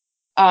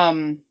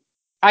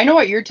 I know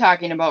what you're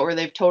talking about where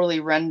they've totally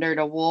rendered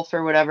a wolf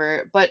or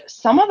whatever, but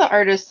some of the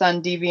artists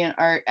on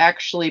DeviantArt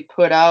actually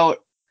put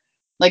out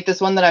like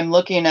this one that I'm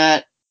looking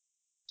at,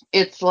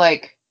 it's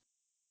like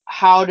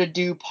how to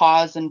do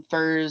paws and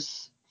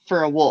furs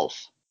for a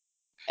wolf.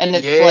 And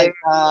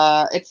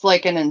it's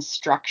like an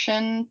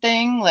instruction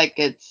thing, like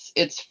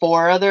it's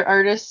for other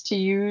artists to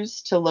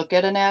use to look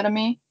at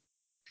anatomy.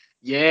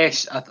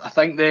 Yes, I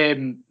think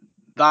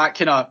that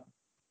kind of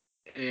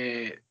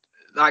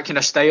that kind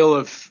of style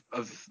of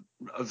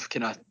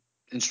kind of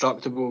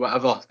instructable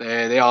whatever,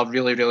 they are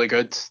really, really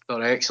good.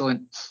 They're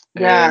excellent.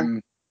 Yeah.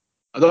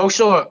 I'd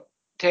also,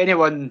 to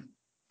anyone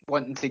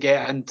wanting to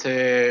get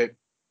into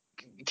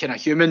kind of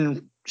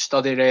human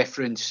study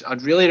reference,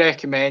 I'd really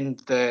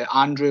recommend the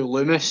Andrew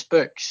Loomis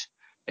books.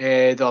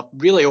 They're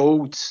really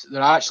old.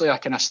 They're actually a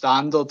kind of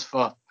standard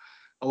for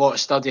a lot of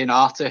studying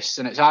artists,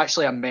 and it's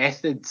actually a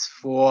method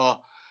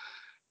for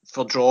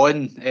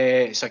drawing.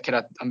 It's a kind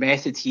of a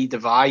method he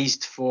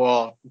devised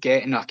for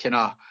getting a kind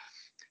of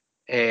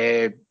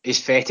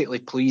aesthetically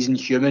pleasing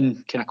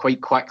human kind of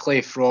quite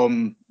quickly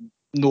from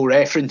no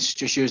reference,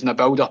 just using a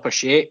build up of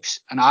shapes.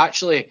 And I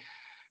actually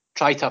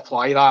try to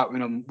apply that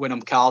when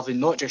I'm carving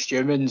not just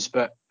humans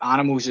but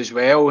animals as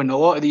well. And a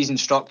lot of these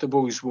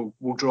instructables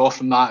will draw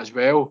from that as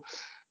well.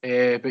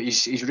 But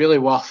he's really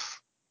worth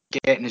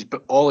getting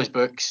all his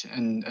books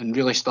and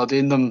really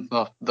studying them.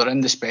 They're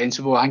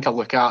indispensable. I think I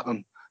look at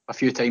them a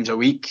few times a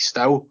week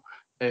still.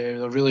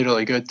 They're really,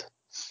 really good.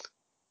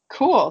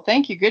 Cool.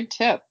 Thank you. Good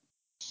tip.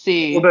 All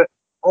See. about,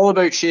 all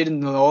about sharing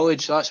the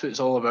knowledge. That's what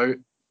it's all about.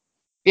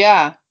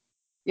 Yeah.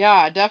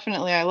 Yeah,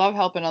 definitely. I love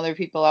helping other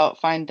people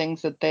out find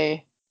things that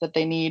they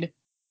need.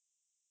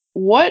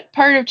 What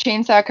part of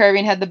chainsaw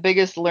carving had the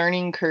biggest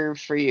learning curve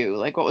for you?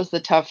 Like what was the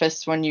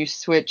toughest when you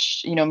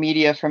switched,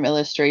 media from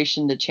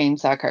illustration to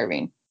chainsaw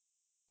carving?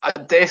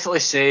 I'd definitely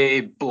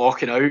say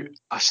blocking out.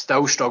 I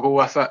still struggle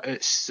with it.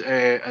 It's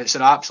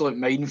an absolute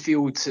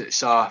minefield.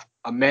 It's a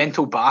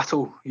mental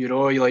battle.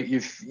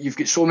 You've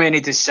got so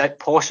many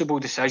possible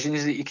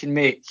decisions that you can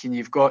make, and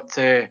you've got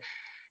to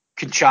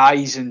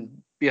conchise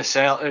and be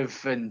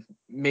assertive and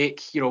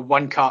make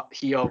one cut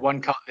here,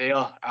 one cut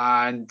there.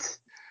 And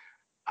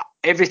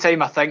every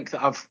time I think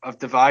that I've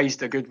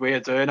devised a good way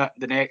of doing it,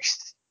 the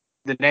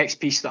next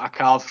piece that I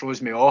carve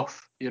throws me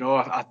off.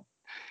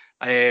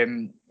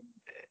 Um,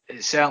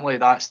 certainly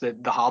that's the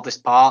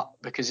hardest part,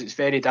 because it's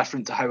very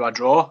different to how I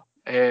draw.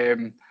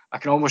 I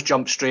can almost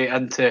jump straight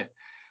into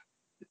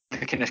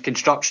the kind of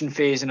construction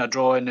phase in a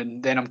drawing,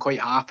 and then I'm quite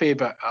happy.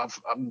 But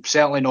I'm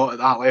certainly not at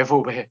that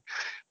level with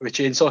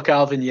chainsaw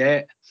carving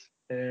yet.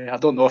 I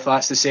don't know if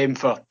that's the same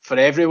for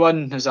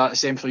everyone. Is that the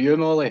same for you,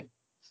 Molly?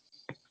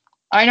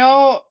 I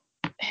know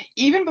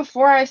even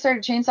before I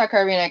started chainsaw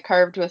carving, I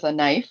carved with a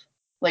knife,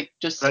 like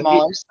just Right.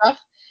 smaller stuff.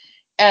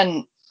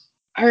 And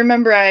I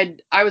remember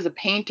I was a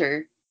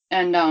painter,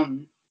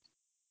 and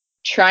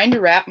trying to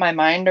wrap my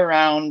mind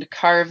around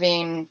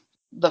carving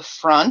the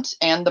front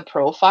and the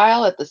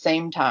profile at the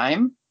same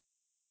time.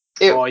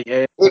 It Oh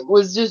yeah. it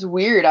was just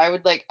weird. I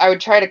would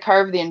try to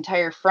carve the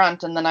entire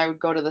front, and then I would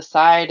go to the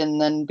side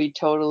and then be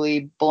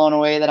totally blown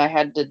away that I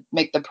had to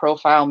make the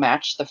profile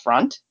match the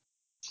front.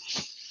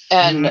 Hmm.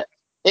 And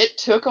it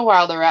took a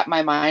while to wrap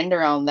my mind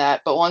around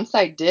that, but once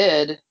I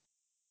did,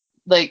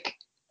 like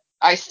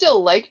I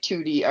still like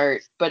 2D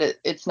art, but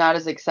it's not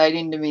as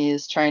exciting to me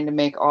as trying to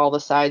make all the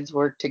sides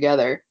work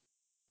together.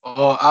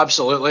 Oh,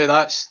 absolutely.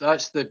 That's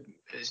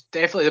it's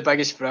definitely the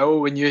biggest thrill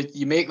when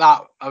you make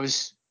that. I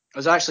was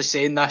actually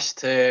saying this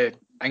to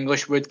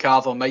English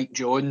woodcarver Mike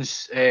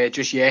Jones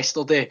just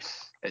yesterday.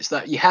 It's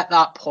that you hit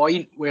that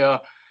point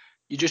where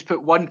you just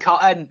put one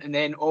cut in, and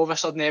then all of a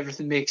sudden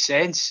everything makes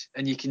sense,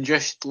 and you can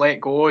just let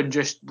go and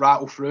just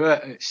rattle through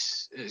it.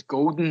 It's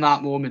golden,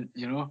 that moment,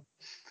 you know.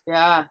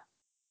 Yeah,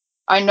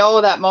 I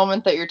know that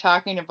moment that you're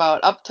talking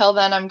about. Up till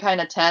then, I'm kind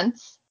of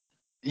tense.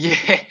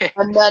 Yeah.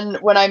 And then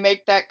when I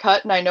make that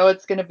cut and I know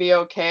it's going to be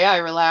okay, I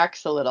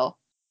relax a little.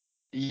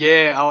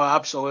 Yeah, oh,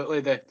 absolutely.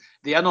 The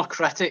inner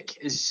critic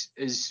is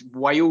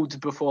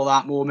wild before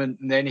that moment,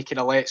 and then he kind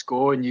of lets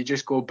go, and you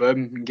just go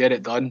boom and get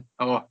it done.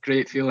 Oh,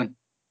 great feeling.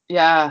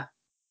 Yeah.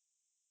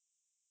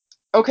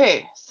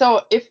 Okay,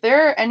 so if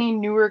there are any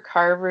newer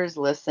carvers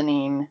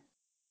listening,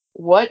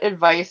 what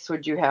advice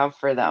would you have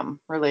for them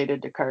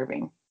related to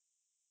carving?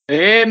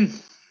 Um,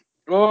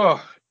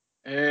 oh,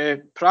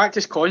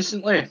 practice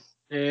constantly.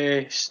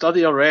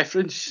 Study your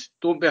reference.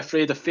 Don't be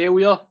afraid of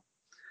failure.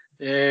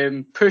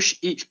 Push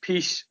each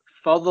piece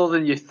further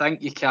than you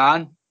think you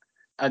can,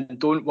 and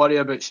don't worry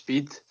about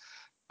speed.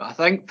 But I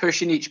think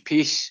pushing each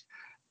piece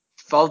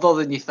further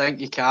than you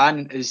think you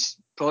can is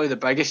probably the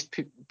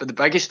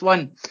biggest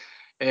one.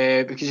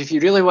 Because if you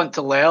really want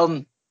to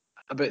learn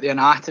about the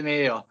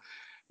anatomy or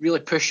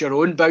really push your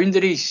own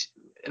boundaries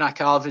in a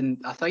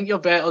carving, I think you're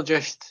better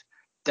just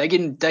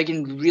digging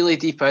really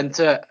deep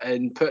into it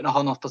and putting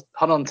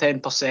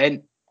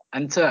 110%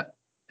 into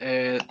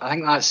it. I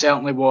think that's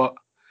certainly what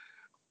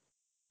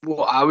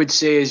I would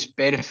say has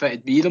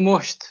benefited me the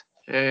most.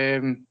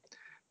 Really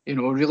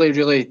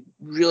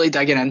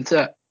digging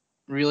into it,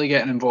 really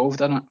getting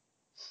involved in it.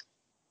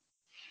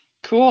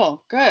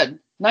 Cool, good.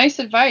 Nice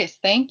advice.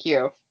 Thank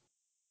you.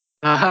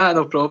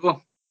 No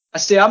problem. I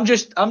say I'm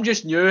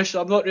just new,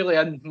 so I'm not really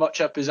in much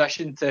a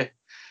position to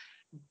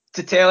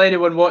tell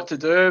anyone what to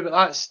do. But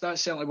that's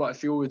certainly what I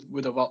feel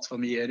would have worked for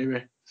me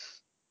anyway.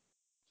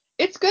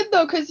 It's good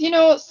though, because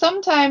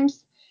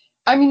sometimes,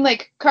 I mean,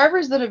 like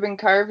carvers that have been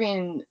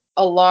carving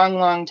a long,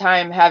 long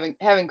time have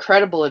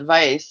incredible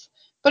advice,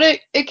 but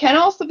it can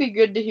also be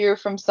good to hear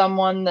from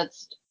someone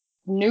that's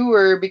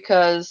newer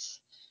because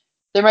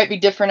there might be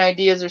different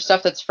ideas or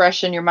stuff that's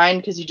fresh in your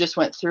mind because you just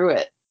went through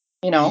it,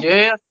 you know?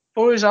 Yeah, I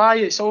suppose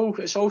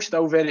it's all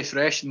still very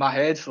fresh in my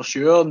head for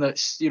sure, and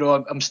it's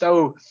I'm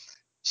still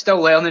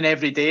learning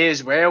every day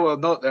as well. Well,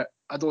 not that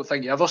I don't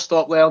think you ever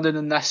stop learning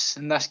in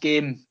this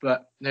game,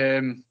 but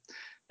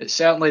it's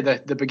certainly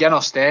the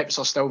beginner steps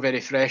are still very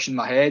fresh in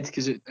my head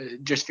because it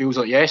just feels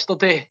like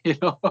yesterday, you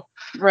know.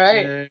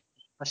 Right. Uh,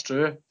 that's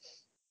true.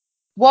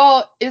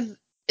 Well, is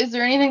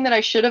there anything that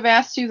I should have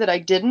asked you that I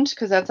didn't?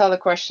 Because that's all the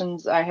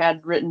questions I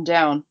had written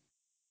down.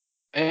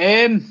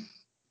 Um,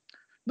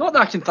 Not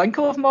that I can think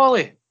of,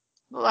 Molly.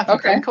 Not that I can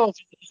Okay. think of.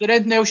 Is there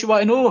anything else you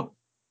want to know?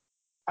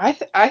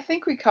 I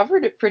think we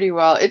covered it pretty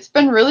well. It's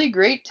been really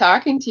great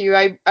talking to you.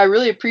 I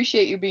really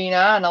appreciate you being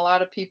on. A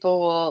lot of people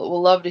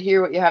will love to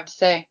hear what you have to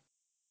say.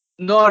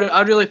 No,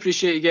 I really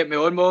appreciate you getting me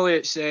on, Molly.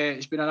 It's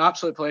been an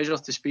absolute pleasure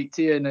to speak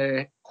to you,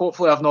 and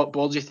hopefully I've not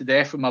bored you to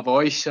death with my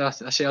voice. I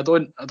say I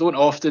don't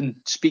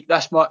often speak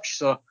this much,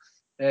 so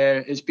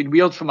it's been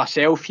weird for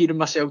myself hearing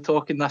myself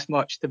talking this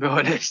much, to be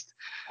honest.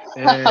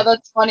 Uh,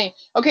 That's funny.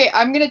 Okay,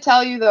 I'm gonna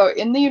tell you though,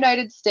 in the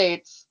United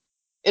States,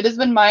 it has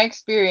been my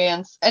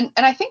experience, and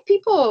I think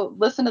people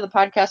listen to the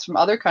podcast from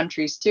other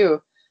countries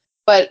too,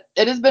 but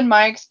it has been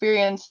my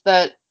experience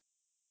that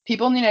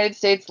people in the United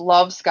States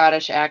love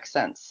Scottish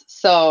accents.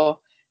 So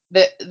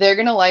they're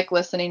gonna like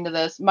listening to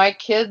this. My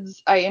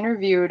kids, I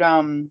interviewed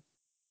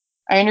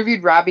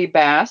Robbie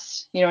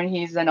Bass, and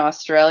he's in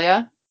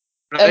Australia.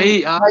 And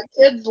right, my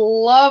kids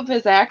love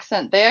his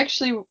accent. They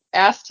actually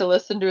asked to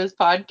listen to his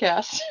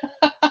podcast.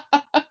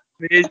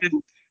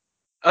 amazing.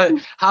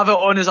 Have it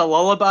on as a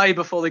lullaby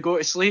before they go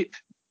to sleep.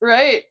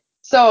 Right.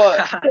 So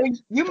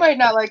you might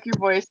not like your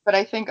voice, but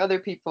I think other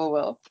people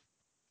will.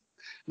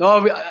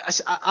 No,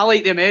 I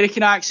like the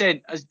American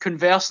accent.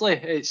 Conversely,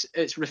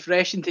 it's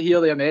refreshing to hear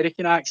the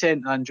American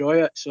accent. I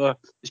enjoy it, so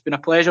it's been a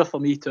pleasure for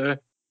me too.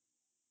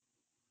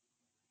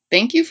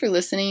 Thank you for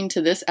listening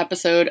to this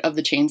episode of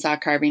the Chainsaw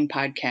Carving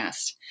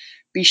Podcast.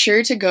 Be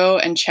sure to go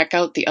and check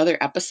out the other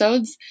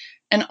episodes.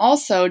 And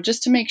also,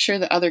 just to make sure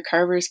that other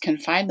carvers can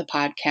find the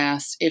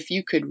podcast, if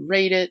you could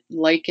rate it,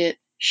 like it,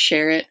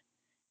 share it,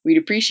 we'd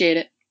appreciate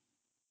it.